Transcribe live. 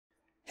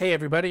Hey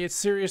everybody, it's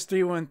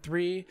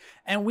Serious313,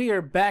 and we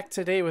are back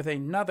today with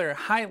another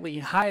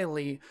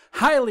highly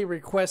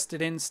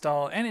requested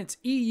install, and it's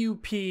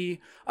EUP,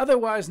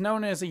 otherwise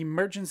known as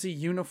Emergency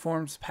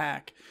Uniforms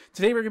Pack.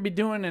 Today we're going to be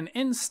doing an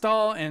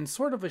install and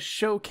sort of a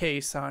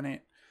showcase on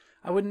it.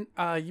 You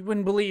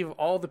wouldn't believe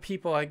all the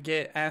people I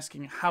get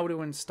asking how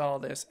to install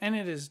this, and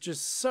it is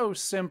just so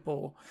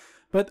simple.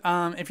 But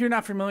if you're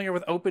not familiar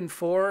with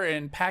Open4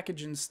 and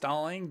package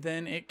installing,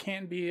 then it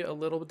can be a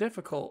little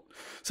difficult.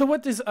 So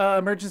what does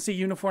Emergency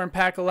Uniform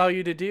Pack allow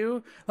you to do?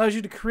 It allows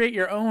you to create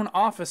your own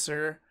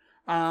officer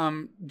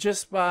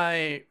just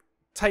by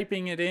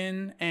typing it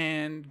in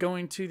and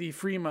going to the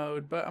free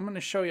mode. But I'm going to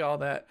show you all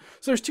that.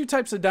 So there's two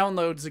types of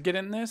downloads to get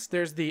in this.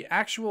 There's the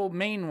actual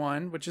main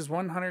one, which is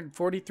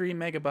 143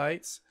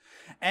 megabytes.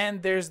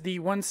 And there's the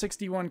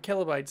 161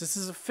 kilobytes. This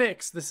is a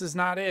fix. This is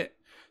not it.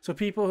 So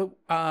people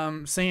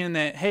saying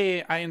that,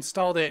 hey, I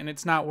installed it and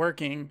it's not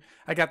working,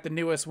 I got the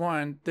newest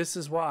one, this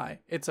is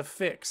why. It's a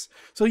fix.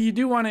 So you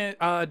do want to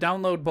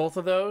download both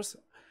of those.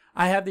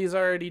 I have these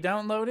already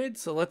downloaded,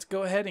 so let's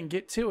go ahead and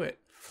get to it.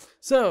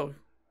 So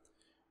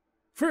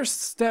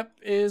first step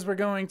is we're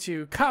going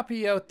to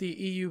copy out the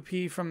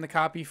EUP from the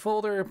copy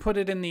folder, put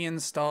it in the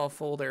install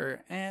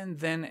folder, and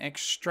then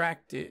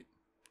extract it.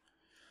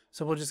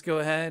 So we'll just go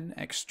ahead and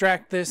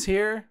extract this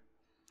here.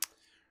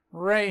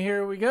 Right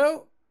here we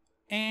go.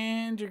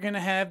 And you're going to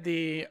have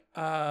the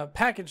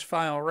package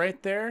file right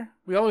there.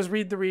 We always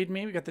read the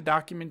README. We got the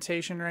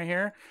documentation right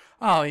here.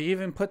 Oh, he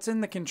even puts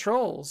in the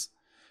controls.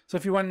 So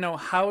if you want to know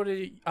how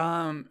to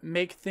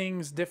make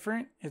things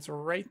different, it's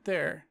right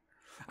there.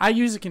 I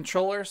use a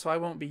controller, so I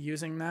won't be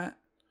using that.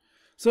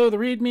 So the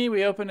README,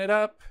 we open it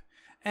up.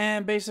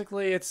 And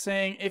basically it's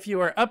saying if you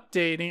are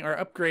updating or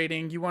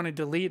upgrading, you want to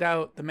delete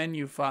out the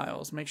menu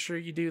files. Make sure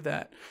you do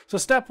that. So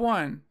step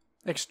one,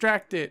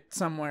 extract it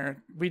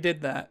somewhere. We did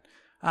that.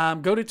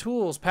 Go to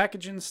Tools,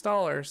 Package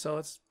Installer. So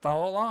let's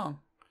follow along.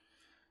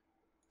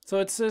 So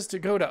it says to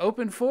go to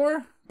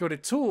Open4, go to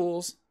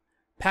Tools,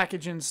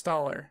 Package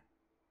Installer.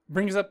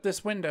 Brings up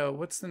this window.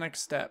 What's the next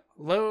step?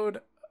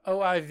 Load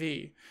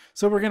OIV.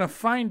 So we're going to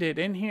find it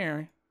in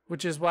here,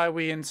 which is why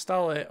we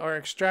install it or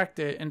extract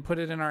it and put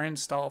it in our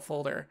install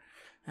folder.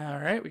 All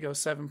right, we go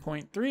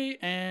 7.3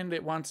 and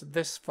it wants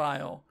this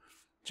file.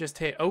 Just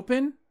hit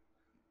Open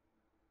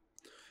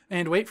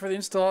and wait for the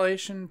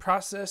installation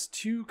process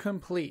to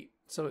complete.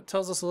 So it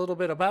tells us a little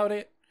bit about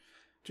it.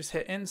 Just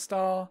hit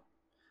install.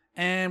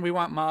 And we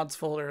want mods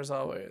folder as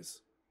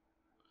always.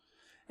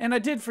 And I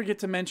did forget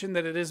to mention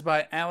that it is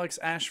by Alex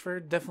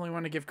Ashford. Definitely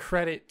want to give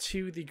credit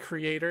to the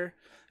creator.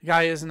 The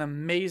guy is an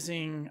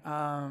amazing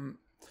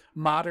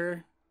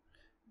modder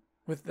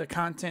with the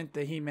content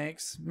that he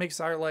makes. Makes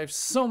our life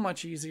so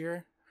much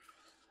easier.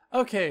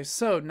 Okay,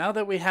 so now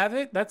that we have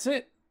it, that's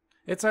it.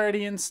 It's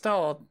already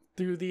installed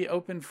through the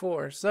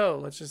Open4. So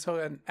let's just go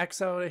ahead and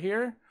X out of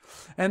here.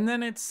 And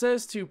then it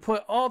says to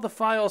put all the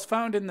files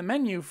found in the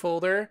menu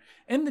folder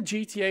in the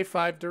GTA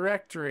 5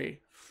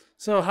 directory.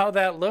 So how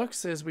that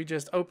looks is we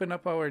just open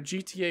up our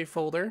GTA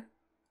folder.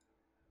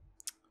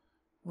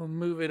 We'll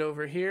move it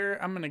over here.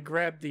 I'm going to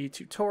grab the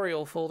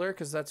tutorial folder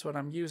because that's what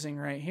I'm using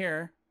right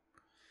here.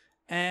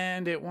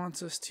 And it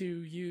wants us to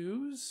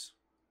use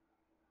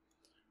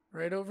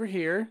right over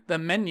here the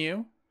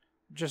menu.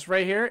 Just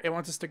right here, it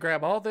wants us to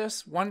grab all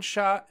this one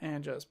shot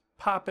and just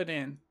pop it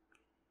in.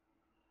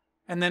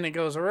 And then it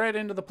goes right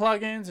into the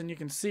plugins and you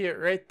can see it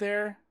right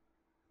there.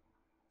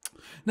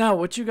 Now,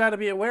 what you got to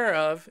be aware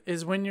of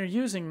is when you're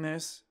using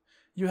this,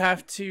 you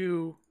have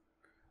to,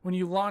 when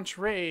you launch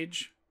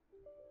Rage,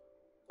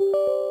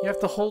 you have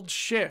to hold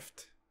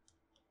Shift.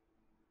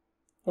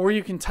 Or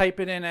you can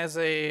type it in as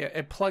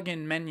a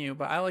plugin menu,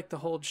 but I like to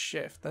hold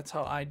Shift. That's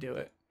how I do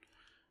it.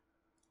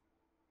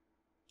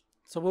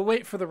 So we'll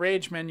wait for the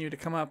Rage menu to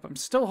come up. I'm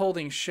still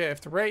holding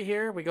Shift. Right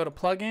here, we go to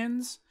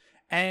Plugins,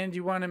 and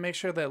you want to make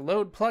sure that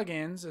Load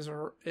Plugins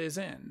is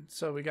in.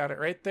 So we got it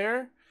right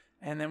there,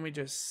 and then we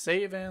just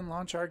save and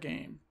launch our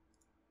game.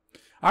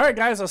 Alright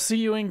guys, I'll see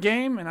you in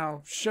game, and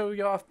I'll show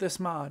you off this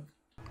mod.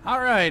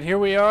 Alright, here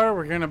we are.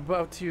 We're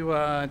about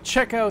to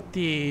check out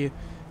the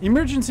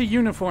Emergency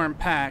Uniform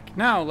Pack.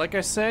 Now, like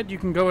I said, you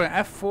can go to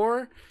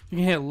F4, you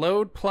can hit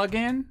Load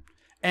Plugin,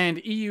 and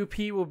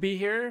EUP will be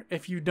here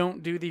if you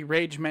don't do the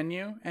Rage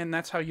menu, and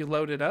that's how you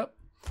load it up.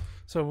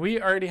 So we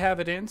already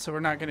have it in, so we're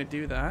not going to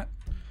do that.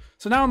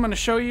 So now I'm going to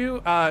show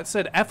you, it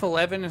said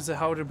F11 is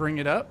how to bring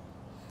it up.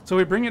 So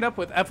we bring it up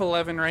with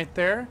F11 right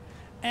there,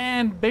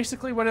 and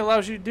basically what it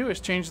allows you to do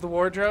is change the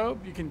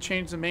wardrobe, you can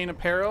change the main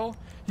apparel,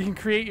 you can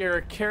create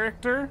your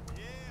character.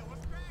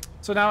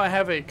 So now I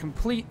have a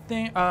complete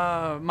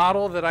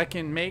model that I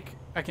can make,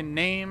 I can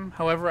name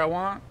however I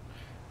want.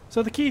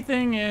 So the key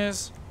thing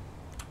is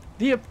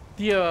the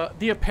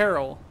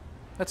apparel.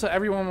 That's what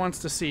everyone wants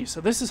to see.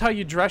 So this is how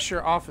you dress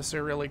your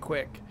officer really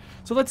quick.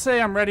 So let's say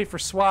I'm ready for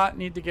SWAT,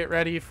 need to get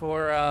ready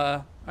for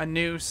a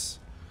noose.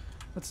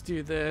 Let's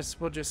do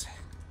this. We'll just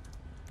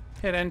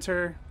hit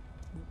enter.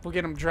 We'll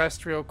get them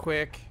dressed real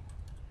quick.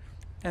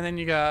 And then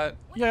you got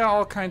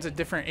all kinds of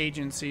different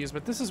agencies,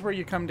 but this is where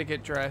you come to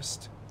get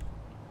dressed.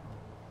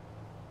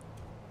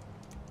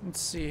 Let's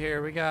see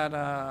here. We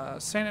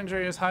got San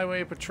Andreas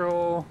Highway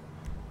Patrol,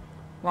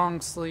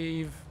 long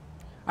sleeve.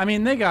 I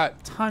mean, they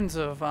got tons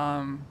of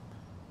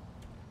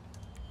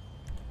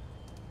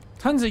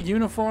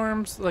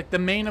uniforms, like the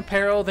main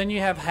apparel. Then you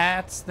have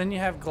hats. Then you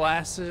have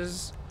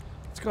glasses.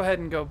 Let's go ahead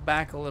and go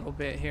back a little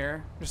bit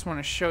here. Just want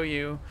to show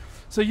you.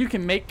 So you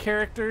can make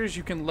characters.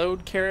 You can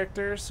load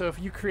characters. So if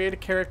you create a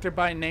character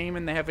by name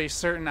and they have a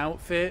certain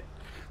outfit,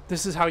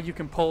 this is how you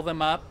can pull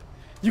them up.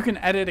 You can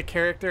edit a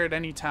character at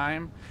any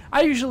time.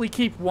 I usually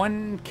keep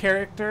one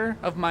character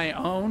of my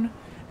own,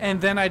 and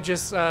then I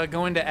just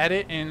go into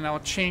edit and I'll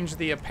change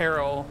the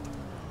apparel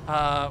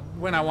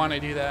when I want to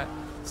do that.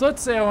 So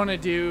let's say I want to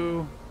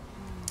do,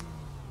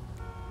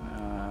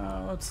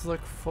 let's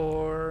look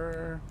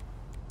for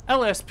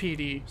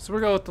LSPD. So we're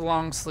going with the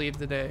long sleeve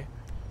today.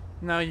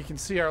 Now you can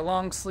see our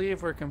long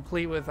sleeve. We're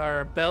complete with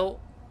our belt.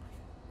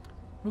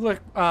 We look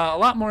a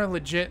lot more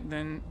legit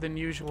than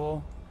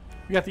usual.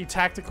 We got the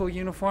tactical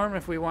uniform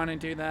if we want to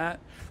do that.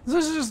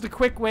 This is just a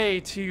quick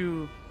way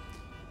to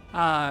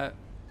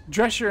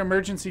dress your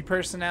emergency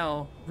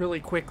personnel really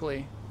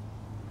quickly.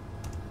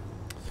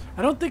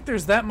 I don't think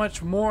there's that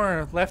much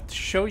more left to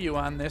show you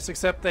on this,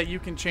 except that you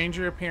can change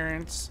your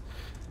appearance.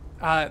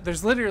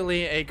 There's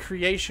literally a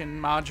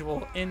creation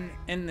module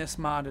in this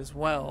mod as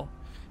well.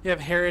 You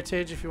have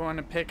heritage if you want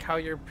to pick how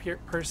your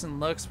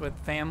person looks with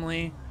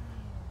family.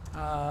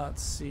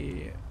 Let's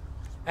see.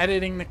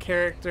 Editing the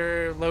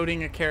character,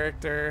 loading a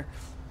character.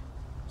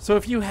 So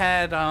if you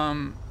had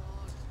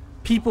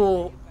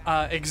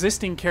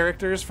existing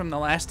characters from the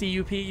last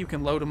EUP, you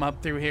can load them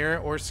up through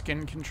here, or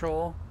skin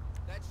control.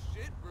 That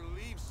shit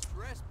relieves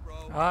stress,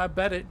 bro. I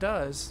bet it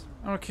does.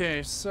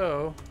 Okay,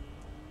 so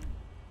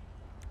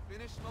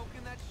Finish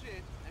smoking that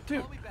shit and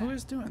dude, call me back. who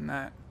is doing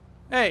that?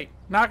 Hey,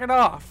 knock it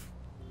off.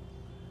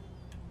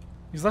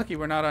 He's lucky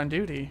we're not on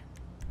duty.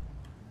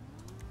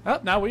 Oh,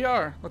 now we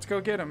are. Let's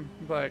go get him.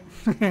 But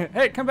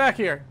hey, come back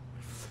here.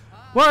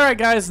 Well, alright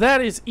guys,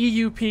 that is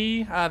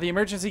EUP, the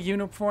Emergency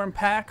Uniform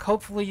Pack.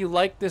 Hopefully you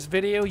liked this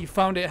video, you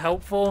found it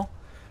helpful.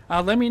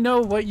 Let me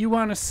know what you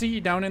want to see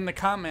down in the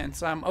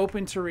comments. I'm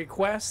open to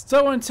requests.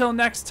 So until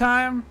next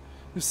time,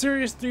 the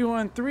Serious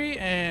 313,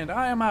 and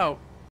I am out.